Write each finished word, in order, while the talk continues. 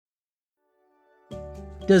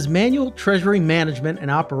Does manual treasury management and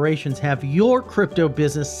operations have your crypto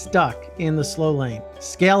business stuck in the slow lane?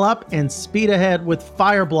 Scale up and speed ahead with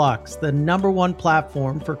Fireblocks, the #1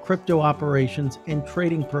 platform for crypto operations and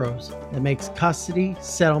trading pros that makes custody,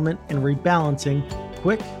 settlement, and rebalancing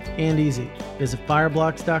quick and easy. Visit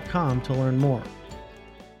fireblocks.com to learn more.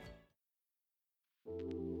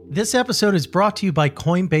 This episode is brought to you by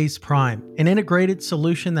Coinbase Prime, an integrated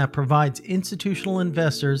solution that provides institutional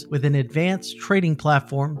investors with an advanced trading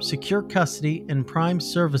platform, secure custody, and prime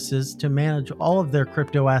services to manage all of their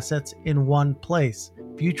crypto assets in one place.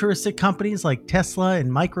 Futuristic companies like Tesla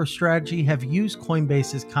and MicroStrategy have used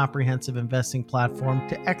Coinbase's comprehensive investing platform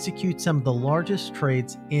to execute some of the largest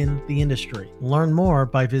trades in the industry. Learn more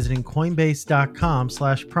by visiting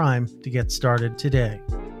coinbase.com/prime to get started today.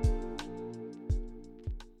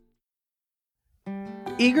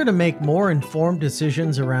 Eager to make more informed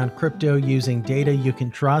decisions around crypto using data you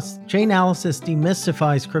can trust? Chainalysis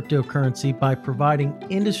demystifies cryptocurrency by providing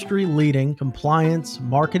industry-leading compliance,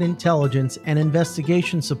 market intelligence, and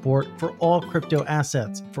investigation support for all crypto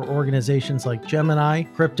assets for organizations like Gemini,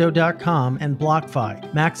 Crypto.com, and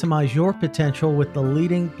BlockFi. Maximize your potential with the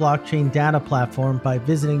leading blockchain data platform by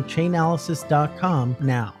visiting Chainalysis.com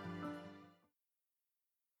now.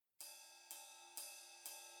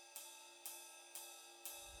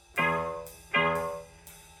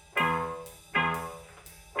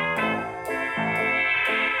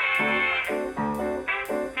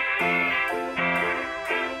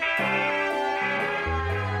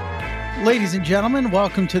 Ladies and gentlemen,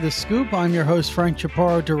 welcome to The Scoop. I'm your host, Frank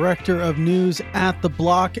Chaparro, Director of News at The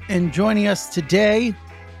Block. And joining us today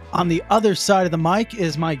on the other side of the mic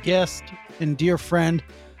is my guest and dear friend,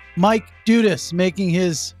 Mike Dudas, making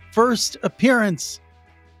his first appearance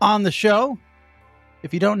on the show.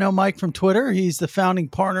 If you don't know Mike from Twitter, he's the founding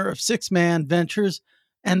partner of Six Man Ventures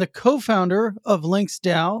and the co-founder of Links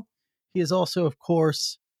DAO. He is also, of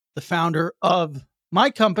course, the founder of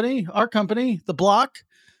my company, our company, The Block.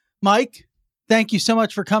 Mike, thank you so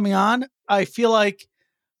much for coming on. I feel like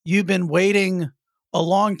you've been waiting a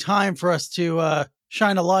long time for us to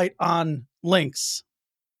shine a light on Links.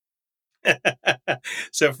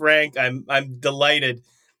 So, Frank, I'm delighted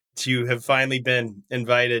to have finally been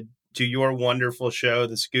invited to your wonderful show,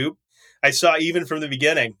 The Scoop. I saw even from the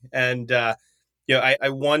beginning, and I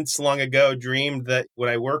once long ago dreamed that when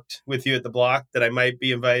I worked with you at The Block, that I might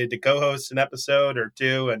be invited to co-host an episode or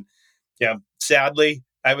two, and sadly,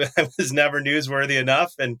 I was never newsworthy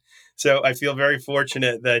enough. And so I feel very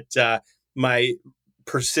fortunate that my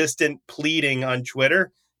persistent pleading on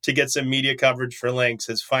Twitter to get some media coverage for Links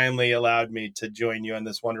has finally allowed me to join you on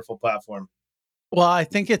this wonderful platform. Well, I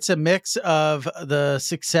think it's a mix of the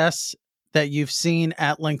success that you've seen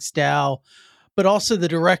at Links DAO, but also the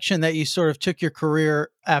direction that you sort of took your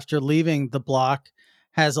career after leaving The Block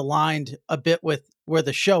has aligned a bit with where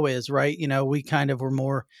the show is, right? You know, we kind of were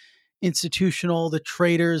more institutional, the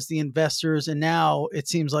traders, the investors, and now it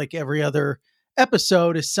seems like every other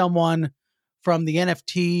episode is someone from the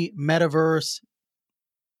NFT, metaverse,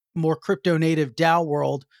 more crypto native DAO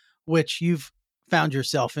world, which you've found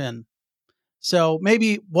yourself in. So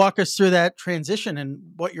maybe walk us through that transition and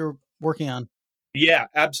what you're working on. Yeah,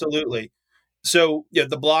 absolutely. So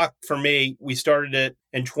The Block, for me, we started it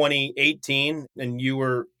in 2018, and you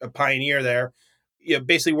were a pioneer there.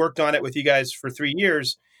 Basically worked on it with you guys for 3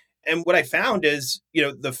 years. And what I found is,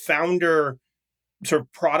 the founder sort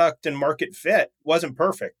of product and market fit wasn't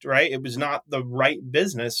perfect, right? It was not the right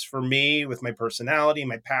business for me with my personality,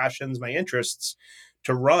 my passions, my interests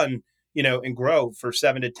to run, and grow for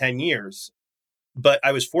 7 to 10 years. But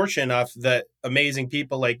I was fortunate enough that amazing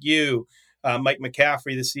people like you, Mike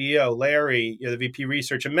McCaffrey, the CEO, Larry, the VP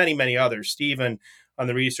research, and many, many others, Stephen on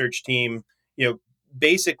the research team,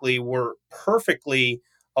 basically were perfectly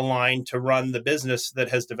aligned to run the business that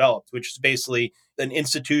has developed, which is basically an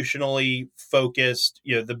institutionally focused,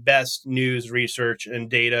 the best news, research, and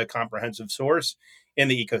data comprehensive source in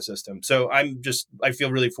the ecosystem. So I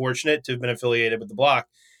feel really fortunate to have been affiliated with The Block.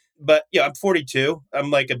 But I'm 42.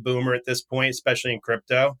 I'm like a boomer at this point, especially in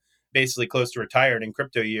crypto, basically close to retired in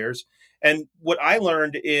crypto years. And what I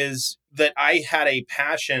learned is that I had a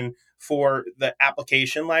passion for the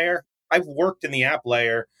application layer. I've worked in the app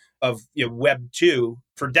layer of Web 2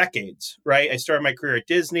 for decades, right? I started my career at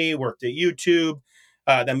Disney, worked at YouTube,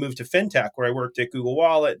 then moved to FinTech, where I worked at Google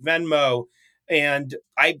Wallet, Venmo. And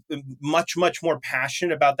I'm much, much more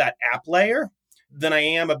passionate about that app layer than I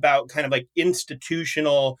am about kind of like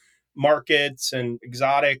institutional markets and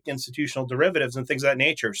exotic institutional derivatives and things of that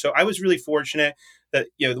nature. So I was really fortunate that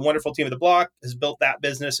the wonderful team at The Block has built that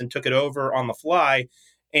business and took it over on the fly.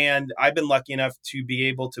 And I've been lucky enough to be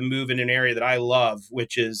able to move in an area that I love,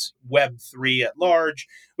 which is Web3 at large,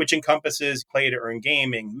 which encompasses play to earn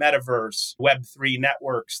gaming, metaverse, Web3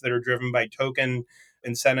 networks that are driven by token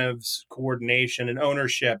incentives, coordination, and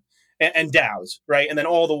ownership, and DAOs, right? And then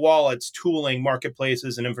all the wallets, tooling,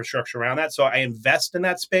 marketplaces, and infrastructure around that. So I invest in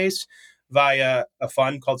that space via a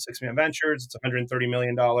fund called Six Man Ventures. It's a $130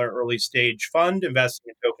 million early stage fund investing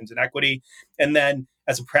in tokens and equity. And then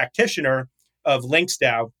as a practitioner of Links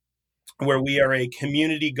DAO, where we are a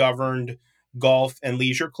community governed golf and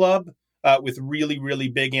leisure club with really, really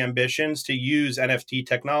big ambitions to use NFT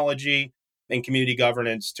technology and community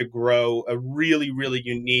governance to grow a really, really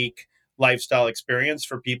unique lifestyle experience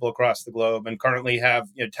for people across the globe, and currently have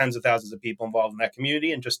tens of thousands of people involved in that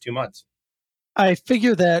community in just 2 months. I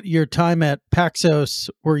figure that your time at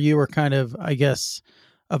Paxos, where you were kind of, I guess,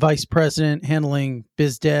 a vice president handling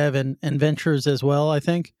biz dev and ventures as well, I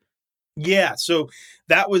think. Yeah, so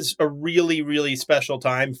that was a really, really special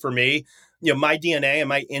time for me. My DNA and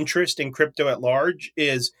my interest in crypto at large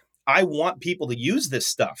is I want people to use this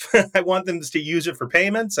stuff. I want them to use it for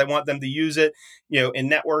payments. I want them to use it, in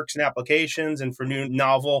networks and applications and for new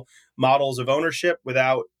novel models of ownership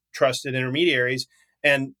without trusted intermediaries.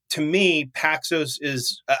 And to me, Paxos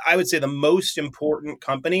is, I would say, the most important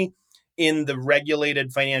company in the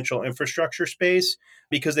regulated financial infrastructure space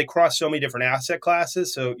because they cross so many different asset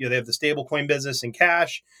classes. So, they have the stablecoin business and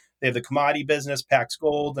cash, they have the commodity business, Pax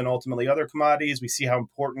Gold, and ultimately other commodities. We see how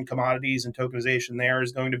important commodities and tokenization there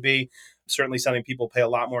is going to be. Certainly something people pay a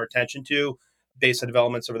lot more attention to based on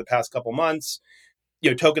developments over the past couple months.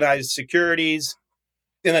 Tokenized securities,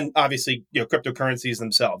 and then obviously, cryptocurrencies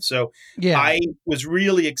themselves. So Yeah. I was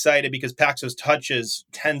really excited because Paxos touches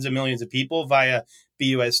tens of millions of people via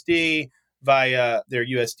BUSD, via their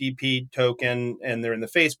USDP token, and they're in the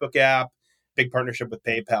Facebook app, big partnership with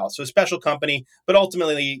PayPal. So a special company, but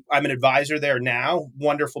ultimately I'm an advisor there now.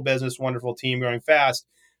 Wonderful business, wonderful team growing fast.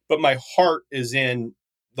 But my heart is in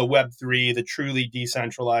the Web3, the truly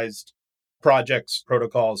decentralized projects,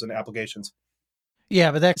 protocols, and applications.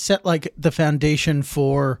 Yeah, but that set like the foundation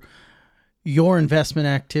for your investment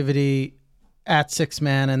activity at Six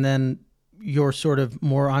Man, and then your sort of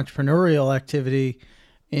more entrepreneurial activity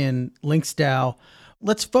in Links DAO.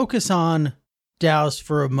 Let's focus on DAOs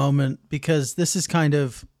for a moment, because this is kind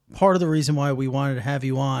of part of the reason why we wanted to have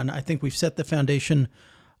you on. I think we've set the foundation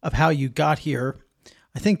of how you got here.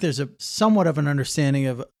 I think there's a somewhat of an understanding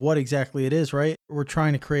of what exactly it is, right? We're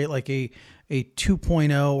trying to create like a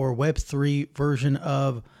 2.0 or Web3 version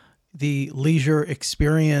of the leisure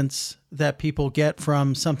experience that people get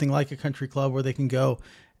from something like a country club where they can go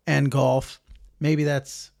and golf. Maybe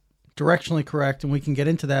that's directionally correct, and we can get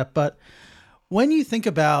into that. But when you think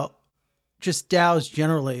about just DAOs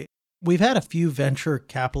generally, we've had a few venture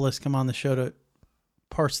capitalists come on the show to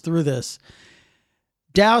parse through this.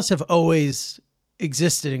 DAOs have always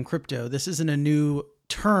existed in crypto. This isn't a new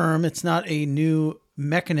term. It's not a new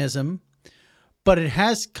mechanism, but it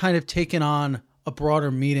has kind of taken on a broader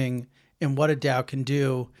meaning in what a DAO can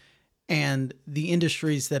do and the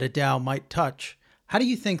industries that a DAO might touch. How do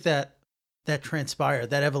you think that transpired,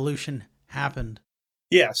 that evolution happened?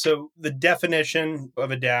 Yeah, so the definition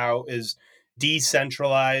of a DAO is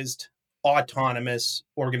decentralized, autonomous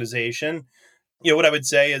organization. What I would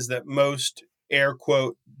say is that most air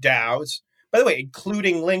quote DAOs, by the way,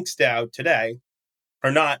 including Links DAO today,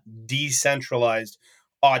 are not decentralized,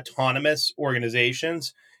 autonomous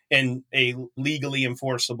organizations in a legally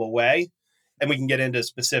enforceable way. And we can get into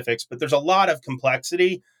specifics, but there's a lot of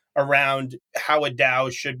complexity around how a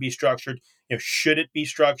DAO should be structured. Should it be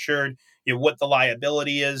structured? What the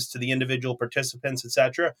liability is to the individual participants, et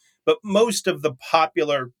cetera. But most of the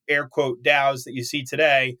popular air quote DAOs that you see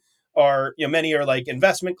today are, many are like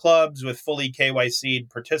investment clubs with fully KYC'd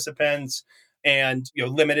participants and,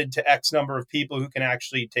 limited to X number of people who can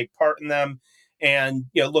actually take part in them, and,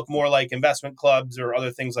 look more like investment clubs or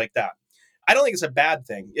other things like that. I don't think it's a bad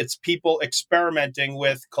thing. It's people experimenting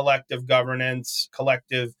with collective governance,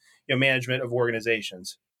 collective, management of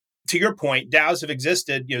organizations. To your point, DAOs have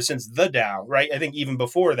existed, since the DAO, right? I think even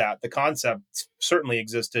before that, the concept certainly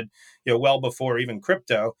existed, well before even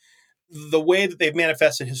crypto. The way that they've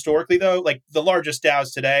manifested historically, though, like the largest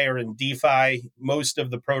DAOs today are in DeFi. Most of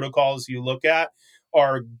the protocols you look at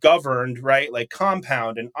are governed, right? Like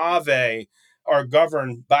Compound and Aave are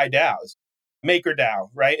governed by DAOs.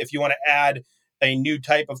 MakerDAO, right? If you want to add a new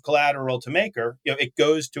type of collateral to Maker, it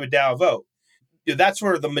goes to a DAO vote. That's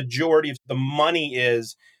where the majority of the money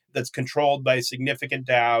is, that's controlled by significant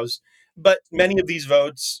DAOs. But many of these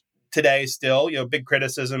votes today still, big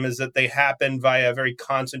criticism is that they happen via a very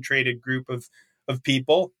concentrated group of of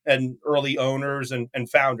people and early owners and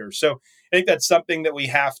founders. So I think that's something that we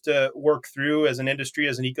have to work through as an industry,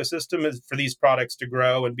 as an ecosystem, is for these products to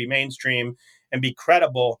grow and be mainstream and be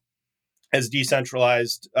credible as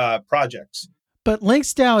decentralized projects. But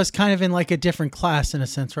Links DAO is kind of in like a different class in a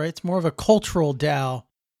sense, right? It's more of a cultural DAO.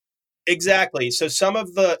 Exactly. So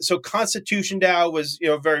Constitution DAO was,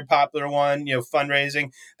 a very popular one,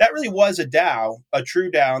 fundraising. That really was a DAO, a true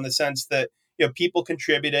DAO, in the sense that, people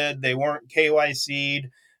contributed, they weren't KYC'd,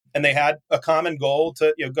 and they had a common goal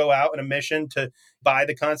to, go out on a mission to buy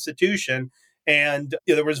the Constitution. And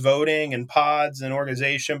there was voting and pods and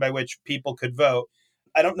organization by which people could vote.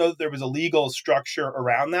 I don't know that there was a legal structure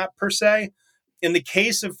around that per se. In the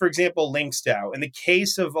case of, for example, Links DAO, in the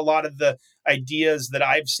case of a lot of the ideas that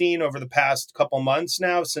I've seen over the past couple months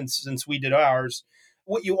now since we did ours,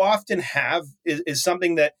 what you often have is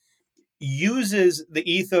something that uses the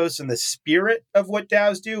ethos and the spirit of what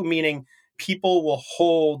DAOs do, meaning people will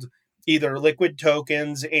hold either liquid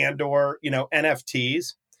tokens and or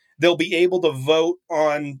NFTs. They'll be able to vote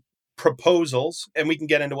on proposals, and we can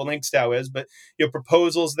get into what Links DAO is, but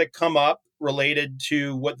proposals that come up related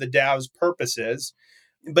to what the DAO's purpose is.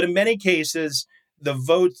 But in many cases, the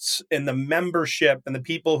votes and the membership and the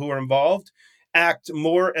people who are involved act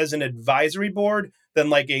more as an advisory board than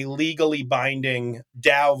like a legally binding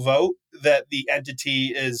DAO vote that the entity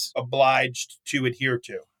is obliged to adhere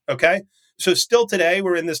to. Okay. So still today,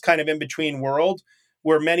 we're in this kind of in-between world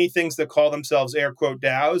where many things that call themselves air quote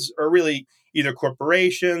DAOs are really either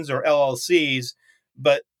corporations or LLCs,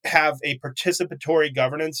 but have a participatory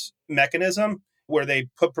governance mechanism where they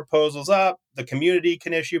put proposals up, the community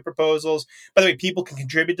can issue proposals. By the way, people can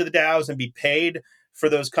contribute to the DAOs and be paid for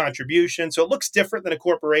those contributions. So it looks different than a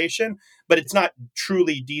corporation, but it's not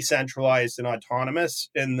truly decentralized and autonomous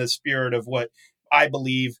in the spirit of what I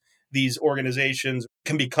believe these organizations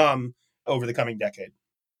can become over the coming decade.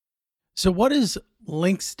 So what does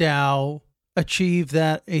Links DAO achieve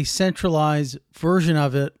that a centralized version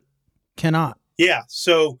of it cannot? Yeah.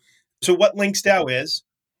 So what Links DAO is,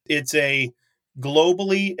 it's a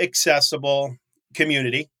globally accessible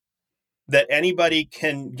community that anybody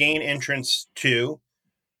can gain entrance to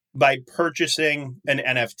by purchasing an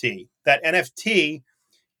NFT. That NFT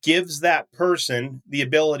gives that person the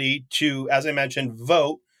ability to, as I mentioned,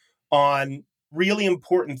 vote on really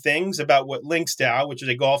important things about what Links DAO, which is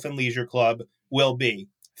a golf and leisure club, will be.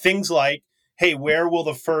 Things like, hey, where will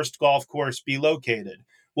the first golf course be located?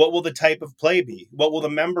 What will the type of play be? What will the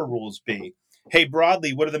member rules be? Hey,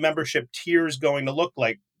 broadly, what are the membership tiers going to look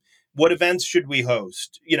like? What events should we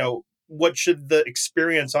host? What should the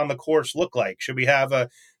experience on the course look like? Should we have a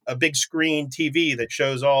big screen TV that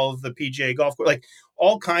shows all of the PGA golf course? Like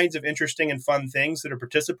all kinds of interesting and fun things that are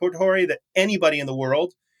participatory that anybody in the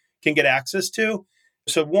world can get access to.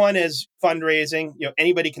 So one is fundraising.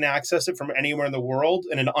 Anybody can access it from anywhere in the world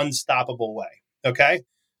in an unstoppable way. Okay.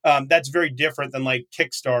 That's very different than like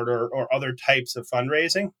Kickstarter or other types of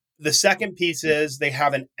fundraising. The second piece is they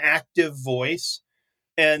have an active voice.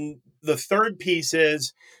 And the third piece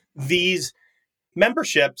is these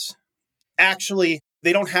memberships actually,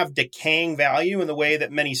 they don't have decaying value in the way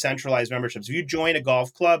that many centralized memberships. If you join a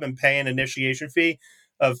golf club and pay an initiation fee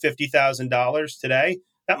of $50,000 today,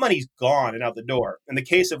 that money's gone and out the door. In the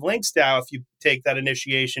case of Links DAO, if you take that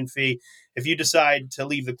initiation fee, if you decide to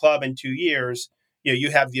leave the club in 2 years,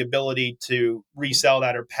 you have the ability to resell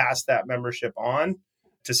that or pass that membership on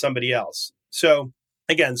to somebody else. So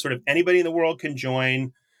again, sort of anybody in the world can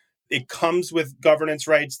join. It comes with governance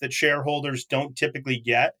rights that shareholders don't typically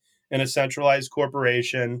get in a centralized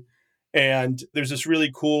corporation. And there's this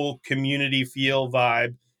really cool community feel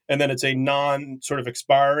vibe. And then it's a sort of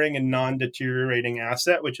expiring and non-deteriorating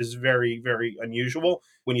asset, which is very, very unusual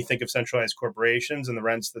when you think of centralized corporations and the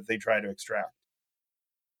rents that they try to extract.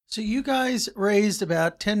 So you guys raised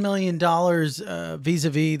about $10 million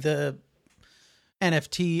vis-a-vis the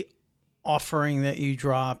NFT offering that you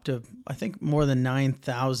dropped of, I think, more than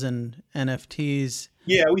 9,000 NFTs.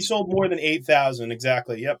 Yeah, we sold more than 8,000.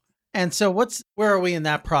 Exactly. Yep. And so where are we in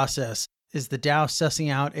that process? Is the DAO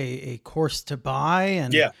sussing out a course to buy?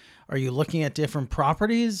 And are you looking at different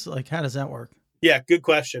properties? Like, how does that work? Yeah, good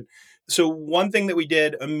question. So one thing that we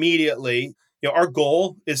did immediately, our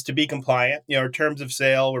goal is to be compliant. Our terms of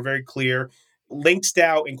sale were very clear. Links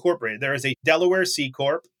DAO Incorporated, there is a Delaware C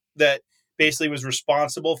Corp that basically was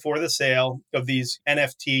responsible for the sale of these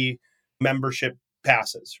NFT membership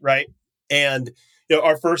passes, right? And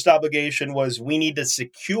our first obligation was we need to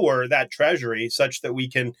secure that treasury such that we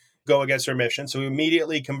can go against our mission. So we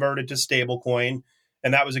immediately converted to stablecoin.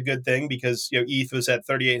 And that was a good thing because ETH was at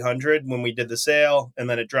 3,800 when we did the sale, and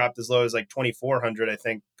then it dropped as low as like 2,400, I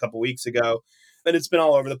think, a couple weeks ago. and it's been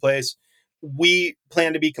all over the place. We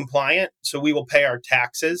plan to be compliant, so we will pay our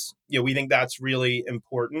taxes. We think that's really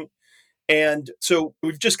important. And so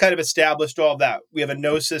we've just kind of established all of that. We have a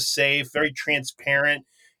Gnosis safe, very transparent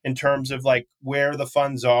in terms of like where the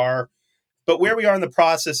funds are. But where we are in the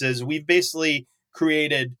process is we've basically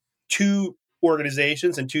created two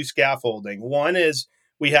organizations and two scaffolding. One is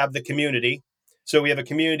we have the community. So we have a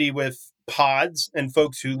community with pods and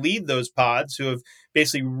folks who lead those pods who have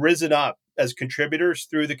basically risen up as contributors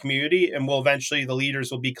through the community, and will eventually the leaders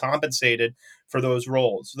will be compensated for those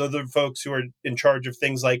roles. Those are folks who are in charge of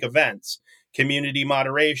things like events, community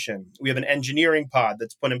moderation. We have an engineering pod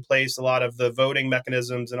that's put in place a lot of the voting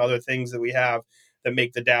mechanisms and other things that we have that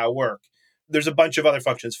make the DAO work. There's a bunch of other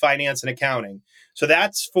functions, finance and accounting. So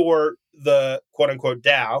that's for the quote unquote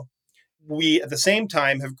DAO. We, at the same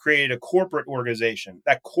time, have created a corporate organization.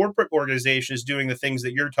 That corporate organization is doing the things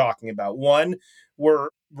that you're talking about. One, we're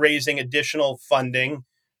raising additional funding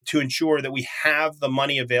to ensure that we have the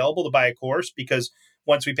money available to buy a course, because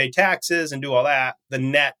once we pay taxes and do all that, the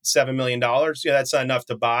net $7 million, that's not enough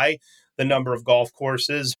to buy the number of golf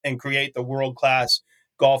courses and create the world-class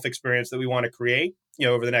golf experience that we want to create,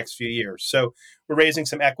 over the next few years. So we're raising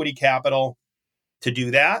some equity capital to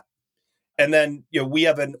do that. And then, we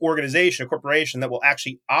have an organization, a corporation that will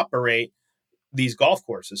actually operate these golf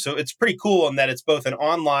courses. So it's pretty cool in that it's both an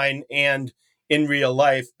online and in real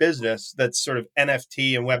life business that's sort of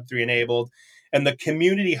NFT and Web3 enabled. And the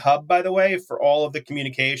community hub, by the way, for all of the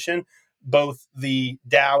communication, both the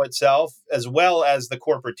DAO itself as well as the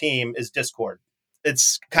corporate team, is Discord.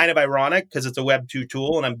 It's kind of ironic because it's a Web2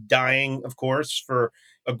 tool, and I'm dying, of course, for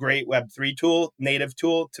a great Web3 tool, native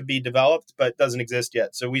tool to be developed, but doesn't exist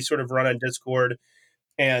yet. So we sort of run on Discord,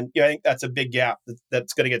 and I think that's a big gap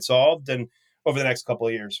that's going to get solved and over the next couple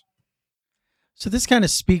of years. So this kind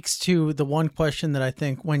of speaks to the one question that I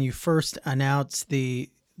think when you first announced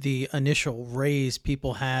the initial raise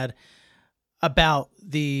people had about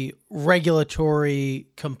the regulatory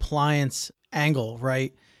compliance angle,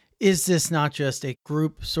 right? Is this not just a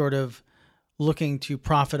group sort of looking to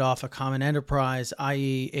profit off a common enterprise,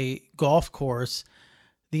 i.e. a golf course?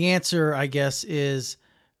 The answer, I guess, is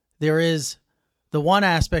there is the one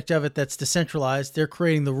aspect of it that's decentralized. They're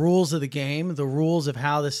creating the rules of the game, the rules of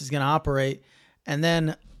how this is going to operate. And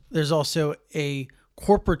then there's also a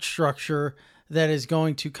corporate structure that is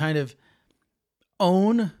going to kind of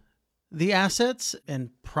own the assets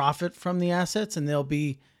and profit from the assets. And they'll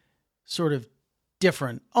be sort of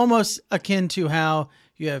different, almost akin to how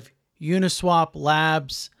you have Uniswap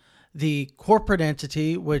Labs, the corporate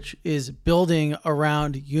entity, which is building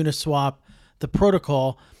around Uniswap, the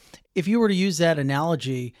protocol. If you were to use that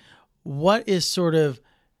analogy, what is sort of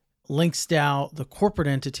Links DAO, the corporate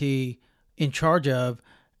entity, in charge of,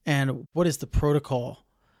 and what is the protocol?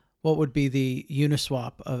 What would be the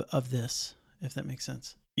Uniswap of this, if that makes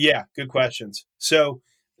sense? Yeah, good questions. So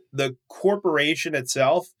the corporation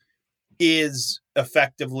itself is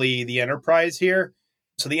effectively the enterprise here.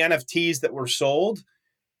 So the NFTs that were sold,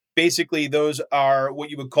 basically those are what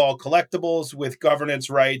you would call collectibles with governance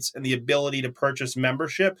rights and the ability to purchase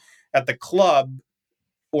membership at the club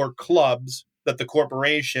or clubs that the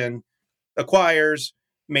corporation acquires,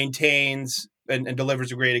 maintains, and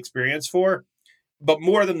delivers a great experience for. But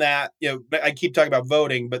more than that, I keep talking about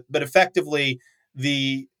voting, but effectively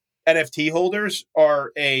the NFT holders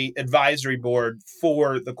are a advisory board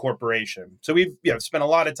for the corporation. So we've spent a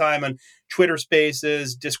lot of time on Twitter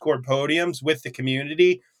Spaces, Discord podiums with the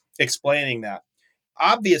community explaining that.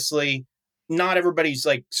 Obviously, not everybody's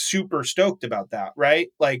like super stoked about that, right?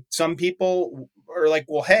 Like some people are like,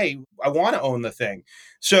 well, hey, I want to own the thing.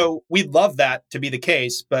 So we'd love that to be the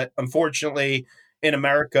case. But unfortunately, in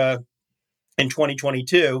America in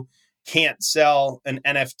 2022, can't sell an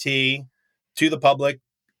NFT to the public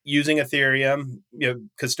using Ethereum,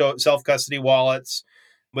 self-custody wallets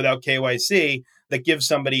without KYC that gives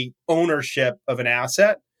somebody ownership of an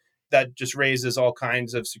asset. That just raises all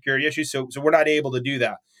kinds of security issues. So we're not able to do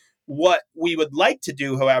that. What we would like to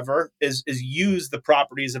do, however, is use the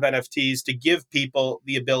properties of NFTs to give people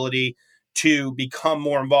the ability to become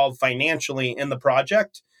more involved financially in the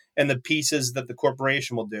project and the pieces that the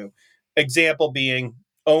corporation will do. Example being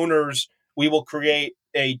owners, we will create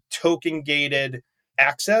a token-gated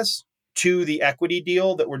access to the equity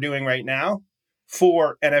deal that we're doing right now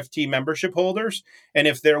for NFT membership holders. And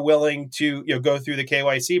if they're willing to go through the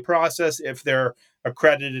KYC process, if they're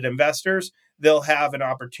accredited investors, they'll have an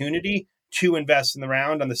opportunity to invest in the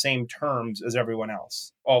round on the same terms as everyone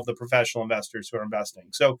else, all of the professional investors who are investing.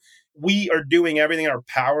 So we are doing everything in our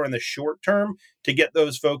power in the short term to get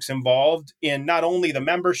those folks involved in not only the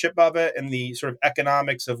membership of it and the sort of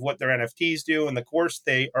economics of what their NFTs do and the course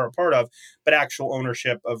they are a part of, but actual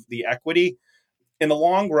ownership of the equity. In the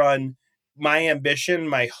long run, my ambition,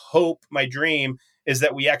 my hope, my dream is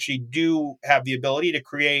that we actually do have the ability to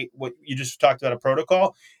create what you just talked about, a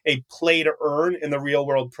protocol, a play to earn in the real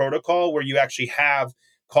world protocol where you actually have,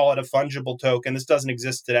 call it a fungible token. This doesn't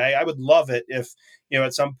exist today. I would love it if,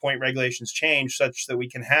 at some point regulations change such that we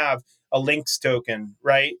can have a links token,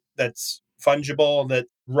 right? That's fungible, that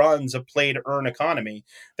runs a play to earn economy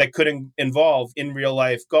that could involve in real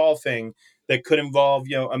life golfing, that could involve,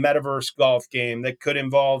 a metaverse golf game, that could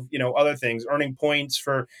involve, other things, earning points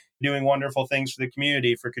for doing wonderful things for the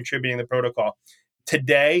community, for contributing to the protocol.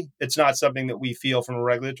 Today, it's not something that we feel from a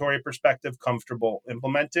regulatory perspective comfortable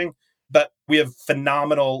implementing, but we have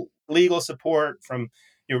phenomenal legal support from,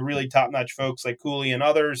 really top-notch folks like Cooley and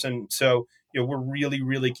others. And so, we're really,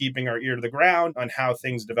 really keeping our ear to the ground on how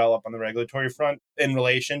things develop on the regulatory front in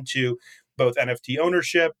relation to both NFT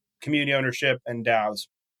ownership, community ownership, and DAOs.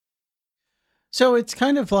 So it's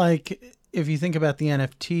kind of like, if you think about the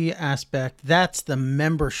NFT aspect, that's the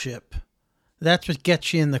membership. That's what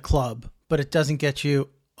gets you in the club, but it doesn't get you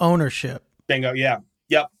ownership. Bingo. Yeah.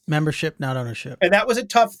 Yep. Membership, not ownership. And that was a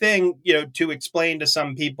tough thing, to explain to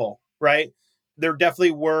some people, right? There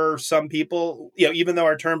definitely were some people, even though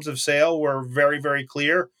our terms of sale were very, very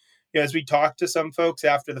clear, as we talked to some folks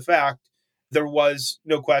after the fact, there was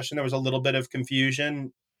no question, there was a little bit of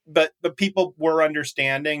confusion, but people were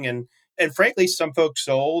understanding, and frankly, some folks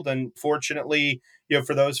sold. And fortunately,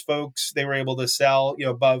 for those folks, they were able to sell,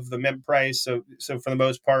 above the mint price. So for the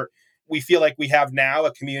most part, we feel like we have now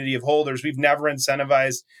a community of holders. We've never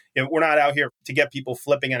incentivized, we're not out here to get people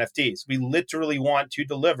flipping NFTs. We literally want to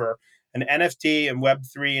deliver an NFT and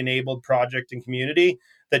Web3 enabled project and community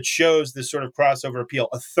that shows this sort of crossover appeal.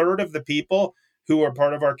 A third of the people who are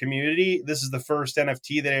part of our community, this is the first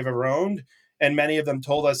NFT they've ever owned. And many of them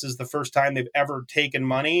told us this is the first time they've ever taken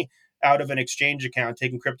money out of an exchange account,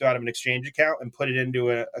 taking crypto out of an exchange account and put it into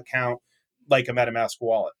an account like a MetaMask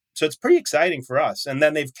wallet. So it's pretty exciting for us. And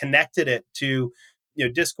then they've connected it to,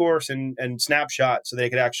 discourse and snapshot so they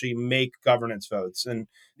could actually make governance votes. And,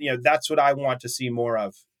 that's what I want to see more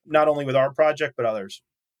of, not only with our project, but others.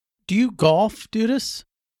 Do you golf, Dudas?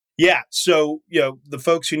 Yeah. So, the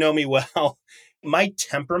folks who know me well, my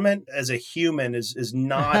temperament as a human is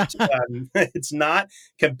not, it's not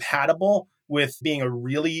compatible with being a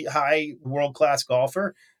really high world-class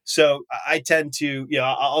golfer. So I tend to,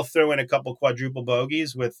 I'll throw in a couple quadruple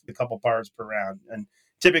bogeys with a couple pars per round and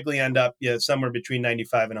typically end up somewhere between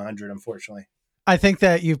 95 and 100, unfortunately. I think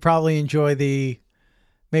that you probably enjoy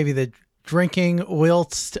maybe the drinking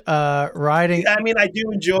whilst riding. I mean, I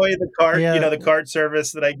do enjoy the cart, the cart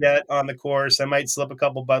service that I get on the course. I might slip a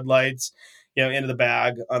couple Bud Lights, into the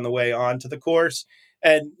bag on the way onto the course.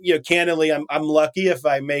 And, candidly, I'm lucky if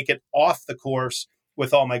I make it off the course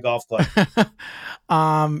with all my golf clubs.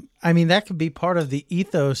 I mean, that could be part of the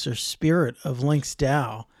ethos or spirit of Lynx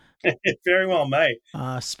DAO. It very well might.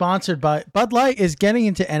 Sponsored by Bud Light is getting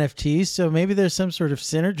into NFTs, so maybe there's some sort of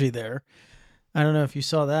synergy there. I don't know if you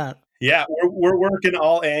saw that. Yeah, we're working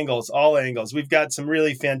all angles. We've got some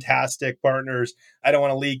really fantastic partners. I don't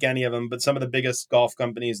want to leak any of them, but some of the biggest golf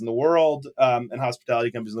companies in the world and hospitality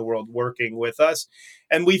companies in the world working with us.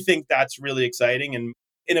 And we think that's really exciting and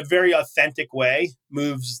in a very authentic way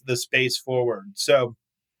moves the space forward. So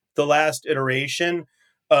the last iteration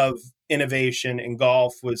of innovation in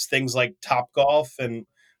golf was things like Top Golf and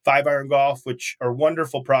 5-iron golf, which are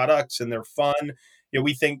wonderful products and they're fun.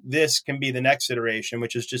 We think this can be the next iteration,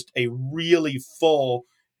 which is just a really full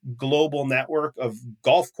global network of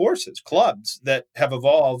golf courses, clubs that have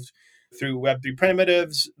evolved through Web3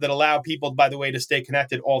 primitives that allow people, by the way, to stay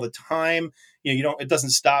connected all the time. It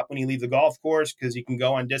doesn't stop when you leave the golf course because you can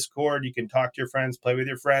go on Discord, you can talk to your friends, play with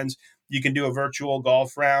your friends. You can do a virtual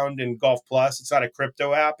golf round in Golf Plus. It's not a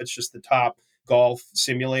crypto app. It's just the top golf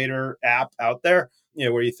simulator app out there.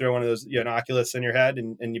 Where you throw one of those, an Oculus in your head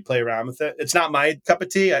and you play around with it. It's not my cup of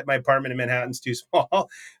tea. My apartment in Manhattan's too small,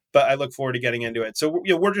 but I look forward to getting into it. So,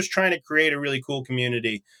 we're just trying to create a really cool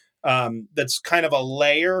community that's kind of a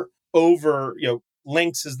layer over,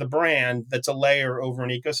 Lynx is the brand that's a layer over an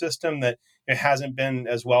ecosystem that it hasn't been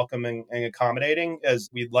as welcoming and accommodating as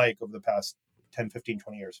we'd like over the past 10, 15,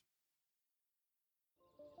 20 years.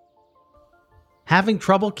 Having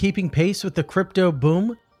trouble keeping pace with the crypto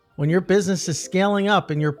boom? When your business is scaling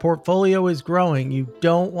up and your portfolio is growing, you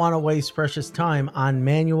don't want to waste precious time on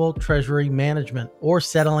manual treasury management or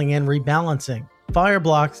settling and rebalancing.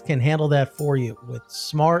 Fireblocks can handle that for you with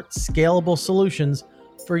smart, scalable solutions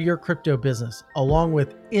for your crypto business, along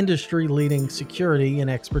with industry-leading security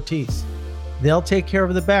and expertise. They'll take care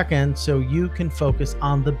of the back end so you can focus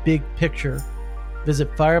on the big picture.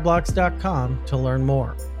 Visit fireblocks.com to learn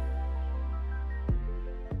more.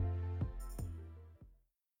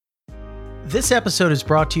 This episode is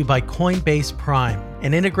brought to you by Coinbase Prime,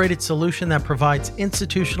 an integrated solution that provides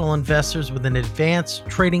institutional investors with an advanced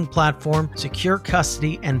trading platform, secure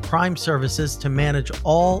custody, and prime services to manage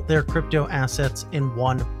all their crypto assets in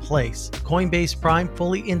one place. Coinbase Prime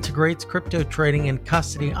fully integrates crypto trading and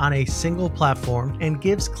custody on a single platform and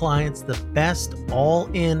gives clients the best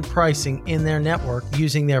all-in pricing in their network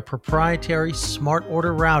using their proprietary smart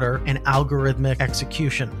order router and algorithmic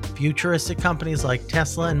execution. Futuristic companies like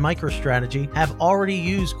Tesla and MicroStrategy have already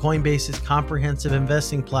used Coinbase's comprehensive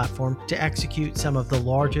investing platform to execute some of the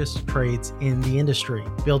largest trades in the industry.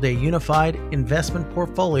 Build a unified investment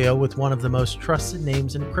portfolio with one of the most trusted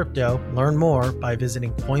names in crypto. Learn more by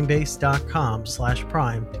visiting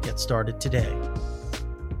coinbase.com/prime to get started today.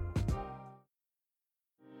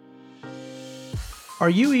 Are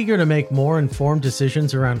you eager to make more informed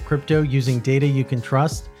decisions around crypto using data you can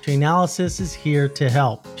trust? Chainalysis is here to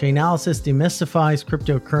help. Chainalysis demystifies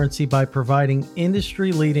cryptocurrency by providing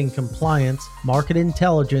industry-leading compliance, market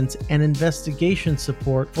intelligence, and investigation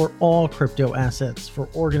support for all crypto assets for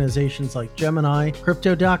organizations like Gemini,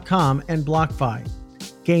 Crypto.com, and BlockFi.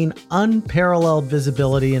 Gain unparalleled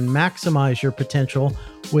visibility and maximize your potential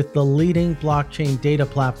with the leading blockchain data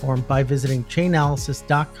platform by visiting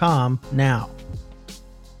chainalysis.com now.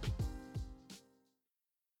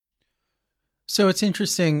 So it's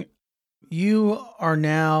interesting. You are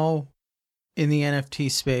now in the NFT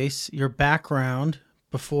space. Your background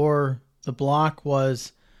before the block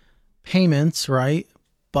was payments, right?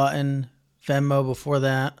 Button, Venmo before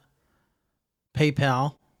that,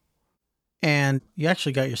 PayPal. And you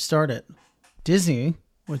actually got your start at Disney,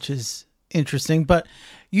 which is interesting. But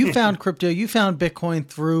you found crypto, you found Bitcoin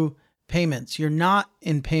through payments. You're not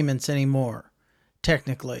in payments anymore,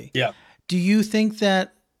 technically. Yeah. Do you think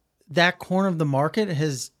that corner of the market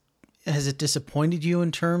has it disappointed you in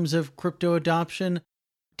terms of crypto adoption?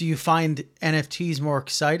 Do you find NFTs more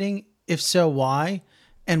exciting? If so, why?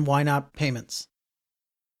 And why not payments?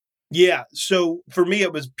 Yeah. So for me,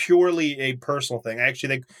 it was purely a personal thing. I actually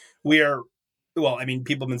think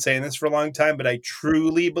people have been saying this for a long time, but I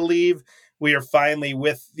truly believe we are finally,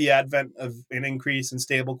 with the advent of an increase in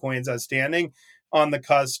stable coins outstanding, on the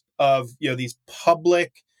cusp of, these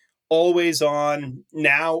public, always on,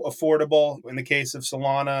 now affordable, in the case of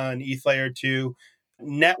Solana and ETH Layer 2,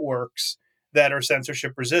 networks that are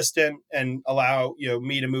censorship resistant and allow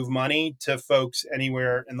me to move money to folks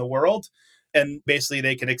anywhere in the world. And basically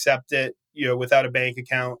they can accept it without a bank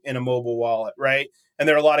account in a mobile wallet, right? And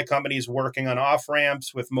there are a lot of companies working on off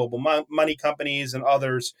ramps with mobile money companies and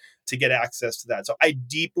others to get access to that. So I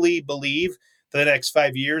deeply believe the next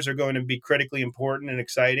 5 years are going to be critically important and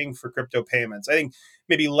exciting for crypto payments. I think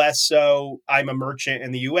maybe less so. I'm a merchant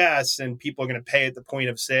in the US and people are going to pay at the point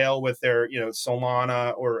of sale with their,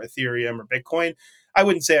 Solana or Ethereum or Bitcoin. I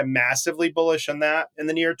wouldn't say I'm massively bullish on that in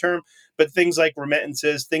the near term, but things like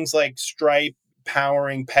remittances, things like Stripe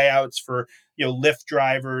powering payouts for, Lyft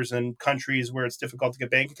drivers and countries where it's difficult to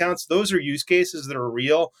get bank accounts. Those are use cases that are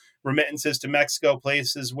real. Remittances to Mexico,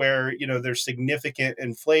 places where, there's significant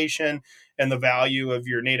inflation and the value of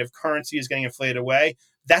your native currency is getting inflated away.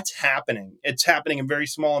 That's happening. It's happening in very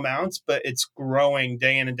small amounts, but it's growing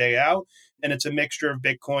day in and day out. And it's a mixture of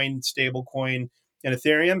Bitcoin, stablecoin, and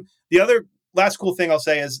Ethereum. The other last cool thing I'll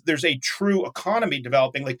say is there's a true economy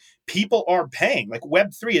developing. Like, people are paying. Like,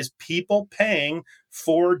 Web3 is people paying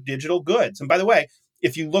for digital goods. And by the way,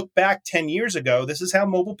 if you look back 10 years ago, this is how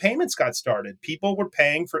mobile payments got started. People were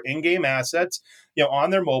paying for in-game assets, on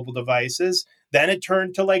their mobile devices. Then it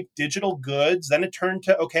turned to like digital goods. Then it turned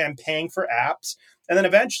to, okay, I'm paying for apps. And then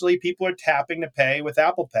eventually people are tapping to pay with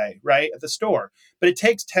Apple Pay, right, at the store. But it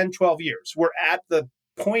takes 10, 12 years. We're at the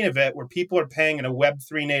point of it where people are paying in a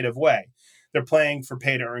Web3 native way. They're paying for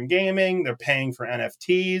pay-to-earn gaming. They're paying for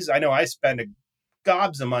NFTs. I know I spend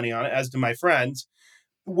gobs of money on it, as do my friends.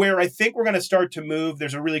 Where I think we're going to start to move,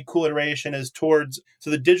 there's a really cool iteration, is towards, so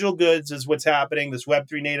the digital goods is what's happening, this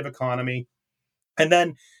Web3 native economy. And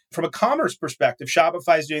then from a commerce perspective,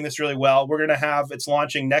 Shopify is doing this really well. We're going to have, it's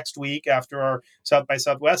launching next week after our South by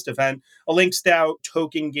Southwest event, a Linksdao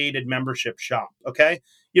token gated membership shop. Okay.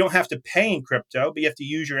 You don't have to pay in crypto, but you have to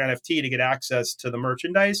use your NFT to get access to the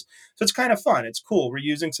merchandise. So it's kind of fun. It's cool. We're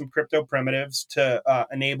using some crypto primitives to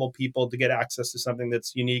enable people to get access to something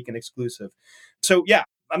that's unique and exclusive. So yeah,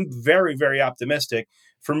 I'm very, very optimistic.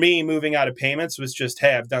 For me, moving out of payments was just,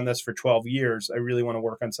 hey, I've done this for 12 years. I really want to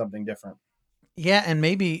work on something different. Yeah. And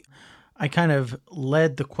maybe I kind of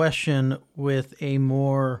led the question with a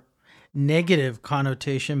more negative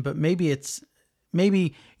connotation, but maybe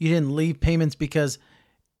you didn't leave payments because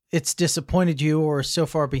it's disappointed you or is so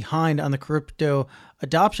far behind on the crypto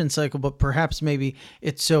adoption cycle, but perhaps maybe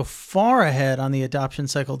it's so far ahead on the adoption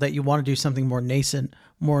cycle that you want to do something more nascent,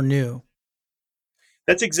 more new.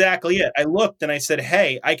 That's exactly it. I looked and I said,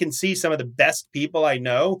 hey, I can see some of the best people I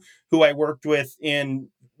know who I worked with in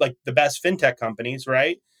like the best fintech companies,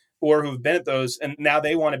 right? Or who've been at those, and now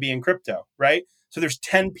they want to be in crypto, right? So there's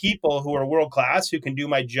 10 people who are world class who can do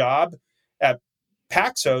my job at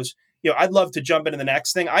Paxos. I'd love to jump into the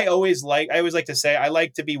next thing. I always like to say I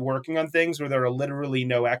like to be working on things where there are literally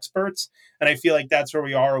no experts. And I feel like that's where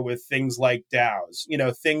we are with things like DAOs,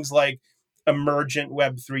 things like emergent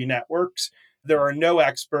Web3 networks. There are no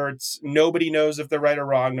experts. Nobody knows if they're right or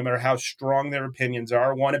wrong, no matter how strong their opinions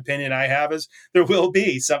are. One opinion I have is there will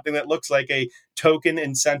be something that looks like a token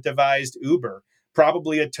incentivized Uber,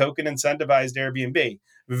 probably a token incentivized Airbnb.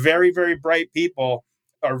 Very, very bright people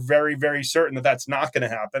are very, very certain that that's not going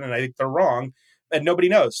to happen. And I think they're wrong. And nobody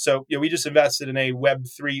knows. So, we just invested in a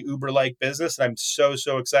Web3 Uber like business. And I'm so,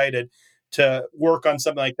 so excited to work on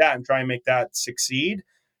something like that and try and make that succeed.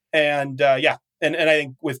 And yeah, and I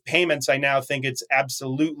think with payments, I now think it's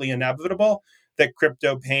absolutely inevitable that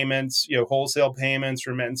crypto payments, wholesale payments,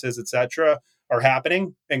 remittances, et cetera, are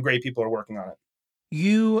happening, and great people are working on it.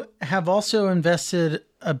 You have also invested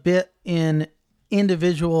a bit in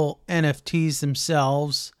individual NFTs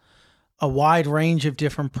themselves, a wide range of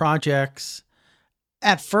different projects.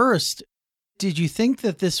 At first, did you think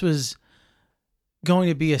that this was going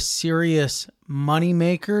to be a serious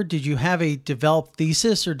moneymaker? Did you have a developed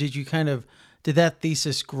thesis, or did that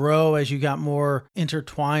thesis grow as you got more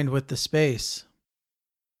intertwined with the space?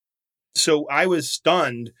 So I was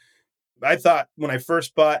stunned. I thought when I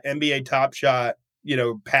first bought NBA Top Shot,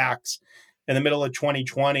 packs in the middle of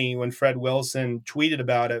 2020, when Fred Wilson tweeted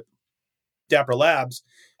about it, Dapper Labs,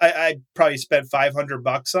 I probably spent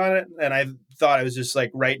 $500 on it. And I thought I was just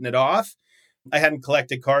like writing it off. I hadn't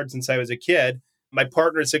collected cards since I was a kid. My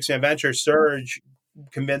partner at 6 Man Ventures, Serge,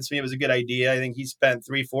 convinced me it was a good idea. I think he spent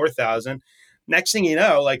 3,000-4,000. Next thing you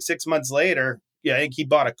know, like 6 months later, I think he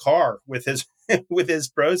bought a car with his with his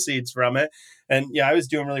proceeds from it. And I was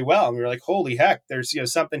doing really well. And we were like, holy heck, there's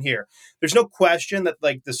something here. There's no question that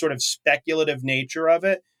like the sort of speculative nature of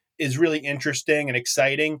it is really interesting and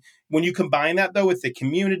exciting. When you combine that though with the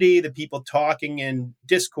community, the people talking in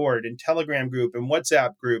Discord and Telegram group and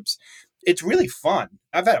WhatsApp groups, it's really fun.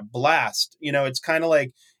 I've had a blast. It's kind of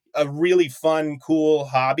like a really fun, cool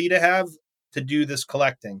hobby to have, to do this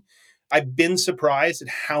collecting. I've been surprised at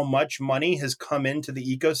how much money has come into the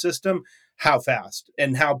ecosystem, how fast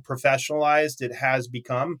and how professionalized it has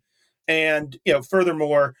become. And,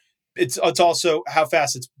 furthermore, it's also how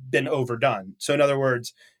fast it's been overdone. So in other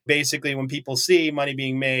words, basically when people see money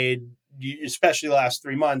being made, especially the last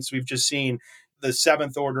 3 months, we've just seen the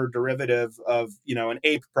seventh order derivative of, an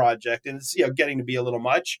ape project. And it's, getting to be a little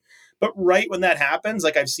much. But right when that happens,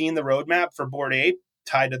 like I've seen the roadmap for Bored Ape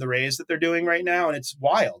tied to the raise that they're doing right now. And it's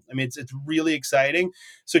wild. I mean, it's really exciting.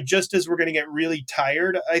 So just as we're going to get really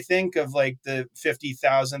tired, I think, of like the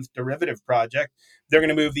 50,000th derivative project, they're going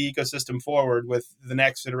to move the ecosystem forward with the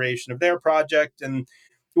next iteration of their project. And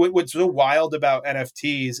what's so wild about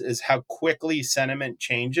NFTs is how quickly sentiment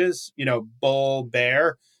changes, bull,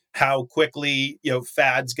 bear, how quickly,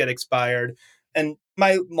 fads get expired. And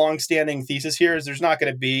my longstanding thesis here is there's not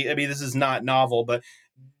going to be, this is not novel, but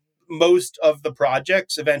most of the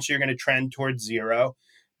projects eventually are going to trend towards zero.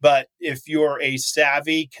 But if you're a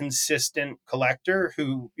savvy, consistent collector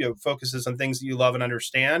who focuses on things that you love and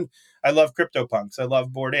understand, I love CryptoPunks. I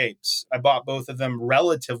love Bored Apes. I bought both of them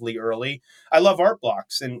relatively early. I love art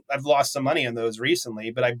blocks, and I've lost some money on those recently.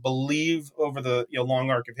 But I believe over the long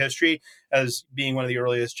arc of history, as being one of the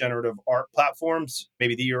earliest generative art platforms,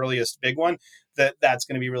 maybe the earliest big one, that's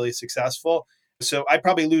going to be really successful. So I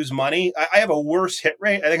probably lose money. I have a worse hit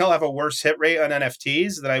rate. I think I'll have a worse hit rate on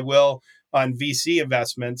NFTs than I will on VC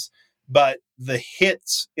investments. But the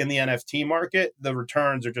hits in the NFT market, the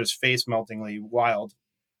returns are just face meltingly wild.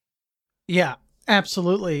 Yeah,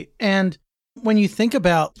 absolutely. And when you think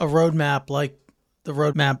about a roadmap like the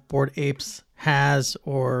roadmap Bored Apes has,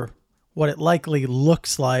 or what it likely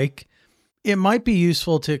looks like, it might be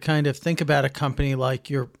useful to kind of think about a company like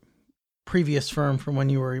previous firm from when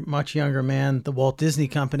you were a much younger man, the Walt Disney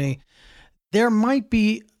Company, there might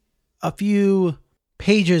be a few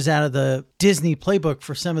pages out of the Disney playbook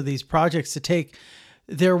for some of these projects to take.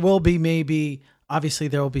 There will be maybe, obviously,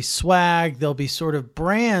 there will be swag, there'll be sort of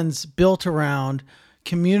brands built around,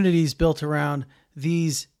 communities built around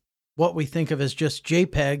these, what we think of as just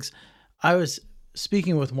JPEGs. I was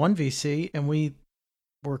speaking with one VC and we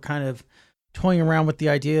were kind of toying around with the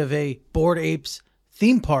idea of a Bored Apes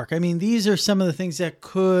theme park. I mean, these are some of the things that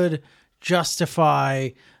could justify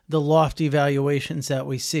the lofty valuations that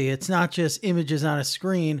we see. It's not just images on a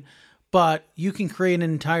screen, but you can create an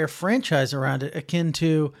entire franchise around it, akin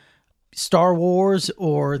to Star Wars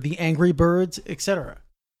or the Angry Birds, etc.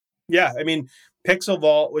 Yeah, I mean, Pixel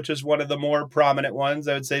Vault, which is one of the more prominent ones,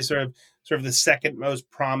 I would say sort of the second most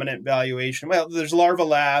prominent valuation. Well, there's Larva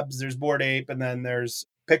Labs, there's Bored Ape, and then there's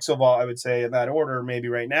Pixel Vault, I would say in that order, maybe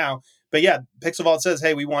right now. But yeah, Pixel Vault says,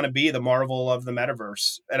 hey, we want to be the Marvel of the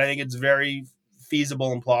metaverse. And I think it's very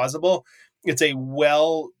feasible and plausible. It's a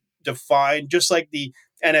well defined, just like the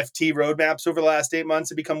NFT roadmaps over the last 8 months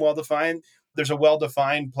have become well defined. There's a well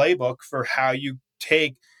defined playbook for how you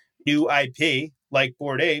take new IP like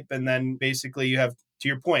Bored Ape, and then basically you have, to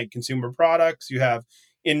your point, consumer products, you have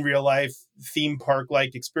in real life theme park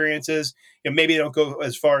like experiences. Maybe they don't go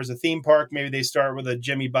as far as a theme park. Maybe they start with a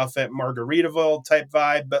Jimmy Buffett Margaritaville type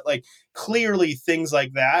vibe, but like clearly things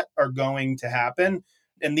like that are going to happen.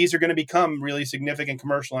 And these are going to become really significant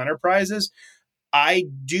commercial enterprises. I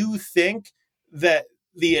do think that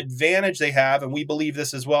the advantage they have, and we believe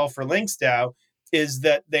this as well for LinksDAO, is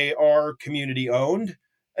that they are community owned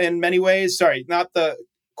in many ways. Sorry, not the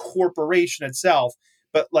corporation itself,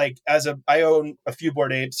 but like I own a few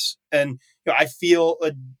Bored Apes, and I feel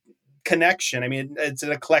a connection. I mean, it's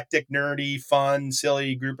an eclectic, nerdy, fun,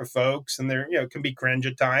 silly group of folks, and they're can be cringe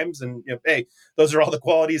at times. And hey, those are all the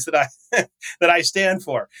qualities that I that I stand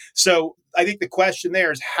for. So I think the question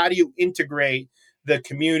there is, how do you integrate the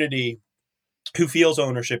community who feels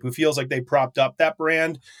ownership, who feels like they propped up that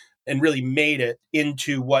brand and really made it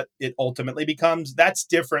into what it ultimately becomes? That's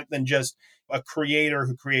different than just a creator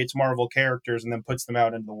who creates Marvel characters and then puts them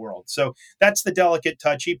out into the world. So that's the delicate,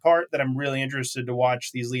 touchy part that I'm really interested to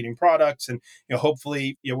watch these leading products. And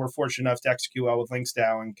hopefully, we're fortunate enough to execute well with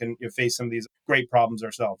LinksDAO and can face some of these great problems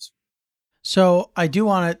ourselves. So I do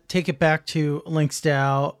want to take it back to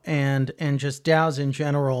LinksDAO and just DAOs in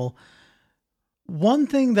general. One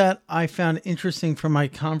thing that I found interesting from my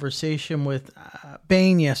conversation with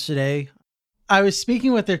Bain yesterday, I was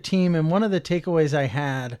speaking with their team, and one of the takeaways I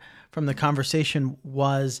had from the conversation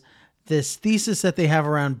was this thesis that they have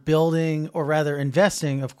around building, or rather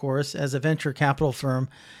investing, of course, as a venture capital firm,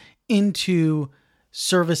 into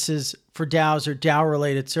services for DAOs or DAO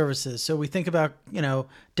related services. So we think about,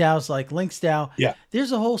 DAOs like LinksDAO. Yeah.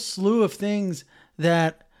 There's a whole slew of things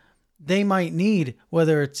that they might need,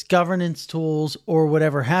 whether it's governance tools or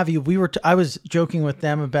whatever have you. I was joking with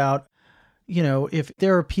them about, if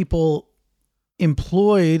there are people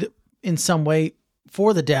employed in some way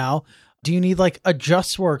for the DAO, do you need like a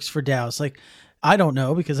JustWorks for DAOs? Like, I don't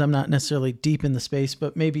know, because I'm not necessarily deep in the space,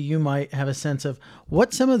 but maybe you might have a sense of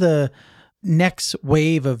what some of the next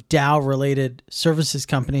wave of DAO related services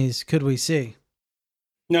companies could we see?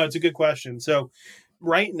 No, it's a good question. So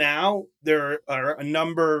right now, there are a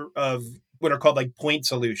number of what are called like point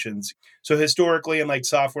solutions. So historically, in like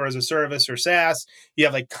software as a service or SaaS, you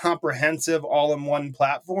have like comprehensive all-in-one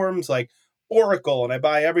platforms like Oracle, and I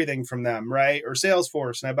buy everything from them, right? Or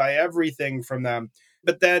Salesforce, and I buy everything from them.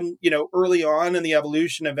 But then, early on in the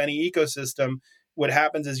evolution of any ecosystem, what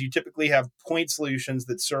happens is you typically have point solutions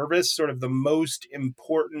that service sort of the most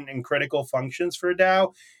important and critical functions for a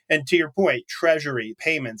DAO. And to your point, treasury,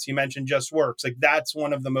 payments, you mentioned JustWorks, like that's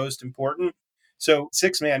one of the most important. So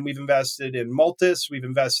Sixman, we've invested in Multis, we've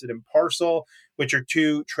invested in Parcel, which are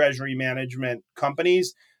two treasury management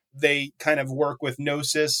companies. They kind of work with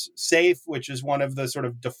Gnosis Safe, which is one of the sort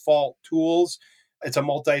of default tools. It's a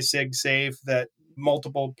multi-sig safe that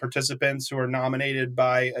multiple participants who are nominated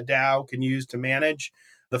by a DAO can use to manage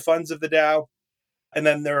the funds of the DAO. And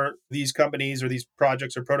then there are these companies or these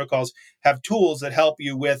projects or protocols have tools that help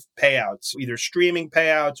you with payouts, either streaming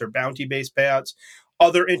payouts or bounty-based payouts.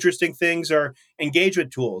 Other interesting things are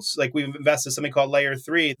engagement tools. Like we've invested in something called Layer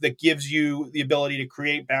 3 that gives you the ability to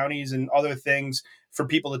create bounties and other things for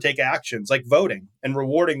people to take actions like voting and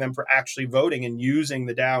rewarding them for actually voting and using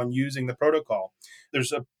the DAO and using the protocol.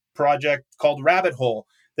 There's a project called Rabbit Hole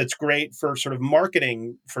that's great for sort of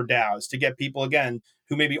marketing for DAOs to get people, again,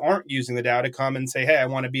 who maybe aren't using the DAO to come and say, hey, I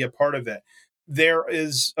want to be a part of it. there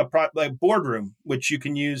is a like boardroom, which you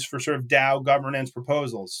can use for sort of DAO governance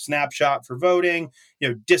proposals, snapshot for voting,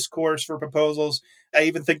 discourse for proposals. I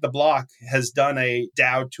even think the block has done a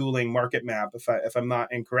DAO tooling market map, if I'm not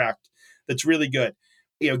incorrect, that's really good.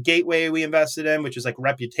 Gateway we invested in, which is like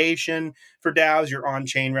reputation for DAOs, your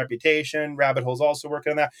on-chain reputation. Rabbit Hole's also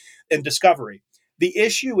working on that. And discovery. The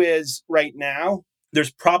issue is right now,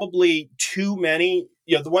 there's probably too many,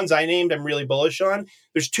 the ones I named I'm really bullish on.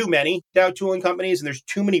 There's too many DAO tooling companies, and there's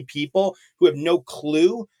too many people who have no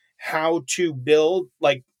clue how to build,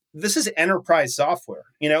 like, this is enterprise software,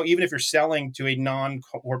 even if you're selling to a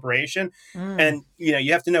non-corporation. And,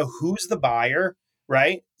 you have to know who's the buyer,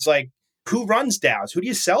 right? It's like, who runs DAOs? Who do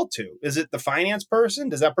you sell to? Is it the finance person?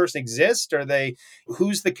 Does that person exist?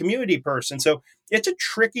 Who's the community person? So it's a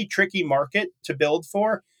tricky market to build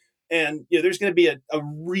for. And there's going to be a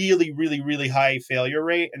really, really, really high failure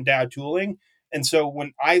rate in DAO tooling. And so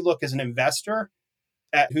when I look as an investor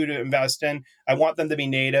at who to invest in, I want them to be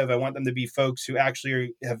native. I want them to be folks who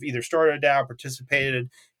actually have either started a DAO, participated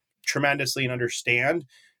tremendously, and understand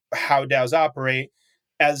how DAOs operate.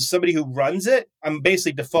 As somebody who runs it, I'm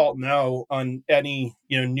basically default no on any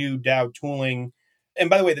new DAO tooling. And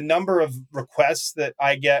by the way, the number of requests that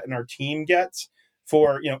I get and our team gets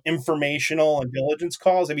for informational and diligence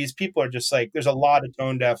calls, I mean, these people are just like, there's a lot of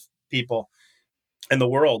tone deaf people in the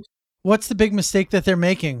world. What's the big mistake that they're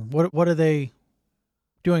making? What are they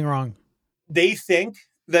doing wrong? They think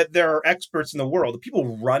that there are experts in the world. The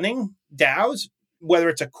people running DAOs, whether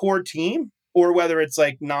it's a core team or whether it's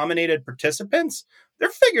like nominated participants, they're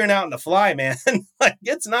figuring out on the fly, man. Like,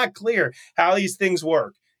 it's not clear how these things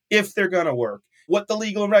work, if they're going to work, what the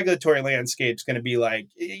legal and regulatory landscape is going to be like.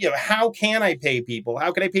 How can I pay people?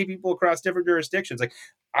 How can I pay people across different jurisdictions? Like,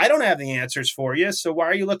 I don't have the answers for you. So why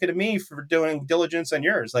are you looking at me for doing diligence on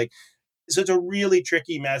yours? Like, so it's a really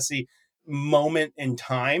tricky, messy moment in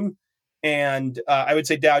time. And I would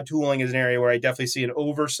say DAO tooling is an area where I definitely see an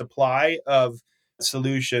oversupply of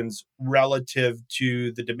solutions relative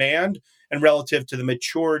to the demand and relative to the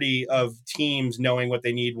maturity of teams knowing what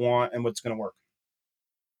they need, want, and what's going to work.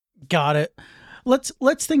 Got it. Let's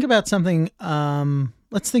think about something.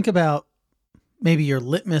 Let's think about maybe your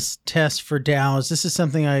litmus test for DAOs. This is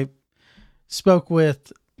something I spoke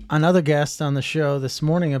with another guest on the show this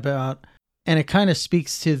morning about, and it kind of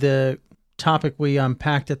speaks to the topic we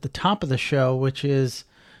unpacked at the top of the show, which is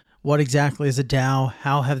what exactly is a DAO?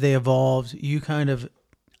 How have they evolved? You kind of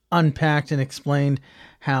unpacked and explained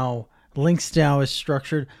how Link's DAO is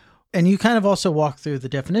structured. And you kind of also walked through the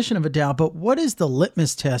definition of a DAO, but what is the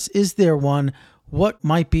litmus test? Is there one? What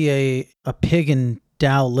might be a pig in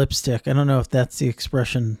DAO lipstick? I don't know if that's the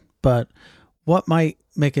expression, but what might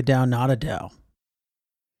make a DAO not a DAO?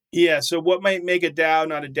 Yeah, so what might make a DAO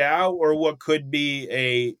not a DAO, or what could be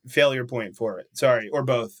a failure point for it? Sorry, or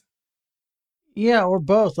both. Yeah, or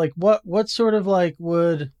both. Like what sort of like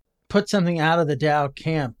would put something out of the DAO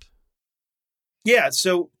camp? Yeah,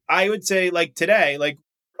 so I would say like today, like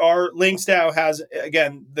our Links DAO has,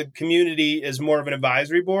 again, the community is more of an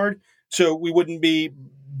advisory board. So we wouldn't be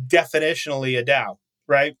definitionally a DAO,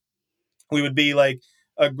 right? We would be like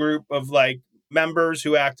a group of like members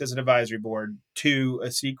who act as an advisory board to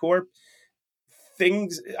a C Corp.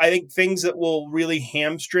 I think things that will really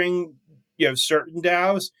hamstring, certain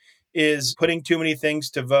DAOs is putting too many things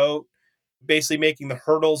to vote, basically making the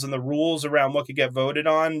hurdles and the rules around what could get voted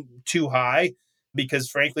on too high, because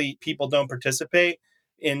frankly, people don't participate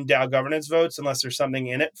in DAO governance votes unless there's something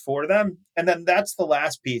in it for them. And then that's the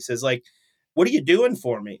last piece is like, what are you doing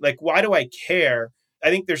for me? Like, why do I care?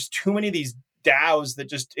 I think there's too many of these DAOs that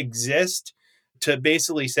just exist to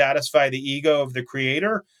basically satisfy the ego of the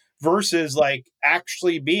creator versus like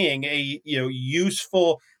actually being a,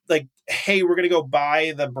 useful, like, hey, we're going to go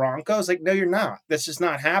buy the Broncos. Like, no, you're not. That's just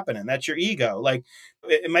not happening. That's your ego. Like,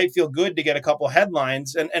 it might feel good to get a couple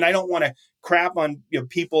headlines. And I don't want to crap on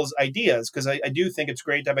people's ideas, because I do think it's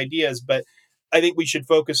great to have ideas, but I think we should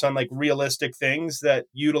focus on like realistic things that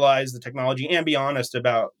utilize the technology and be honest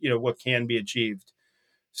about, what can be achieved.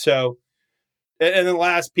 So, and then the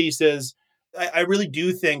last piece is I really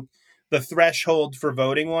do think the threshold for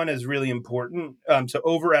voting one is really important. So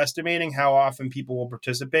overestimating how often people will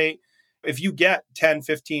participate. If you get 10,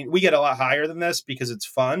 15, we get a lot higher than this because it's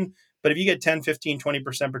fun. But if you get 10, 15,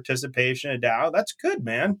 20% participation in a DAO, that's good,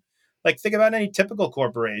 man. Like, think about any typical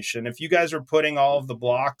corporation. If you guys are putting all of the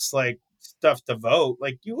blocks, like stuff to vote,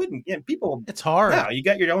 like you wouldn't, people. It's hard. No, you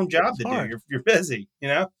got your own job to do. You're busy,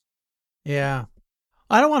 Yeah.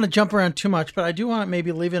 I don't want to jump around too much, but I do want to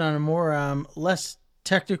maybe leave it on a more less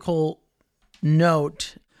technical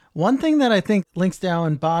note. One thing that I think Links DAO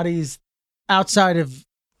embodies outside of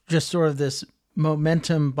just sort of this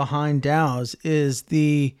momentum behind DAOs is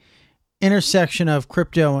the intersection of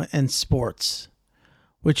crypto and sports,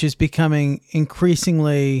 which is becoming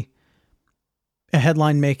increasingly a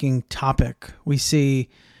headline-making topic. We see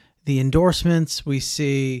the endorsements, we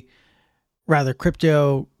see rather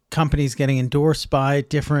crypto companies getting endorsed by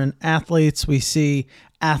different athletes. We see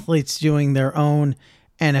athletes doing their own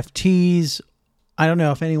NFTs. I don't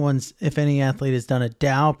know if any athlete has done a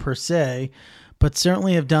DAO per se, but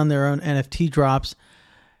certainly have done their own NFT drops.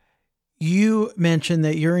 You mentioned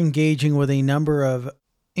that you're engaging with a number of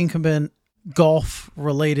incumbent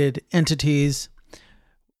golf-related entities.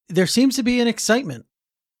 There seems to be an excitement.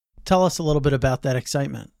 Tell us a little bit about that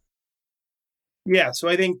excitement. Yeah, so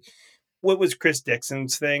I think what was Chris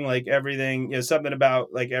Dixon's thing? Like everything, something about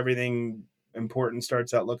like everything important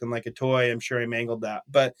starts out looking like a toy. I'm sure I mangled that.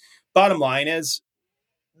 But bottom line is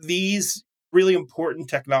these really important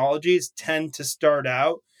technologies tend to start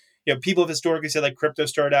out, people have historically said like crypto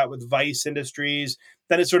started out with vice industries,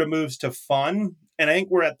 then it sort of moves to fun. And I think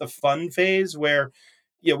we're at the fun phase where,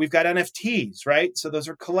 we've got NFTs, right? So those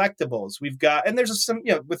are collectibles. And there's some,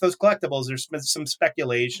 with those collectibles, there's been some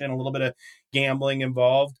speculation, a little bit of gambling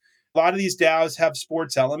involved. A lot of these DAOs have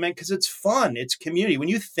sports element because it's fun. It's community. When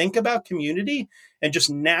you think about community and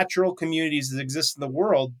just natural communities that exist in the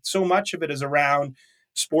world, so much of it is around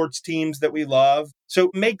sports teams that we love. So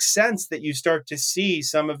it makes sense that you start to see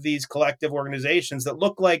some of these collective organizations that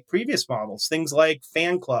look like previous models, things like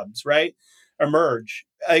fan clubs, right, emerge.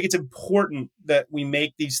 I think it's important that we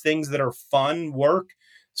make these things that are fun work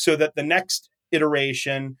so that the next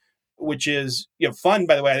iteration, which is, fun,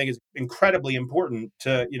 by the way, I think is incredibly important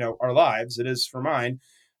to, our lives. It is for mine.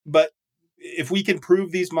 But if we can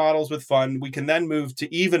prove these models with fun, we can then move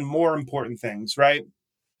to even more important things, right?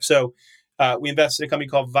 So we invested in a company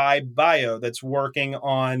called Vibe Bio that's working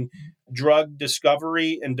on drug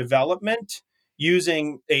discovery and development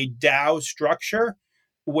using a DAO structure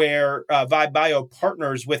where Vibe Bio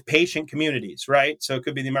partners with patient communities, right? So it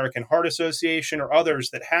could be the American Heart Association or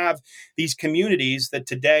others that have these communities that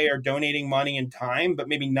today are donating money and time, but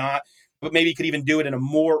maybe could even do it in a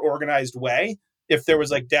more organized way if there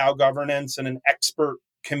was like DAO governance and an expert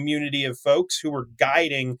community of folks who were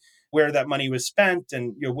guiding where that money was spent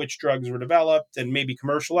and which drugs were developed and maybe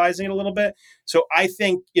commercializing it a little bit. So I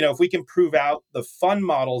think, if we can prove out the fun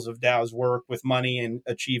models of DAOs work with money and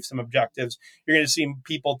achieve some objectives, you're going to see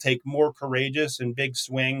people take more courageous and big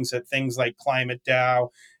swings at things like climate DAO,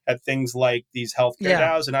 at things like these healthcare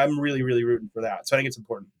DAOs. And I'm really, really rooting for that. So I think it's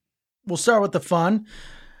important. We'll start with the fun.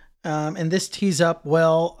 And this tees up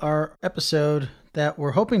well our episode that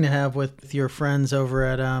we're hoping to have with your friends over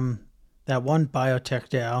at that one biotech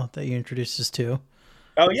DAO that you introduced us to.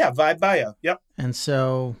 Oh, yeah. Vibe Bio. Yep. And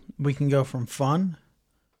so we can go from fun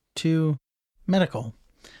to medical.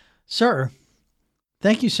 Sir,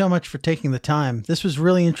 thank you so much for taking the time. This was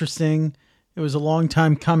really interesting. It was a long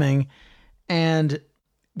time coming. And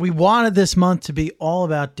we wanted this month to be all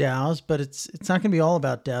about DAOs, but it's not going to be all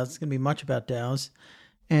about DAOs. It's going to be much about DAOs.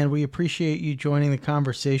 And we appreciate you joining the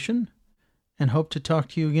conversation and hope to talk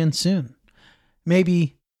to you again soon.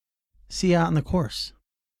 Maybe see you out in the course.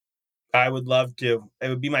 I would love to. It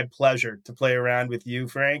would be my pleasure to play around with you,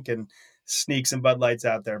 Frank, and sneak some Bud Lights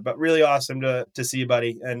out there. But really awesome to see you,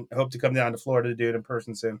 buddy, and hope to come down to Florida to do it in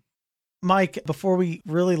person soon. Mike, before we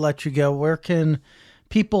really let you go, where can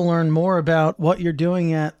people learn more about what you're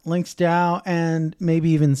doing at Lynx DAO and maybe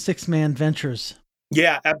even Six Man Ventures?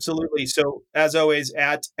 Yeah, absolutely. So as always,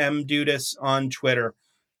 at mdudas on Twitter.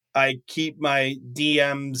 I keep my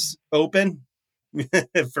DMs open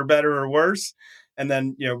for better or worse, and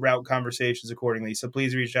then, route conversations accordingly. So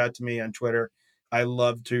please reach out to me on Twitter. I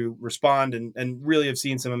love to respond and really have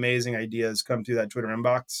seen some amazing ideas come through that Twitter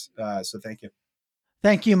inbox. So thank you.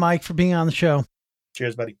 Thank you, Mike, for being on the show.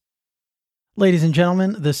 Cheers, buddy. Ladies and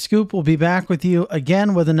gentlemen, The Scoop will be back with you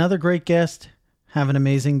again with another great guest. Have an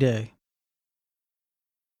amazing day.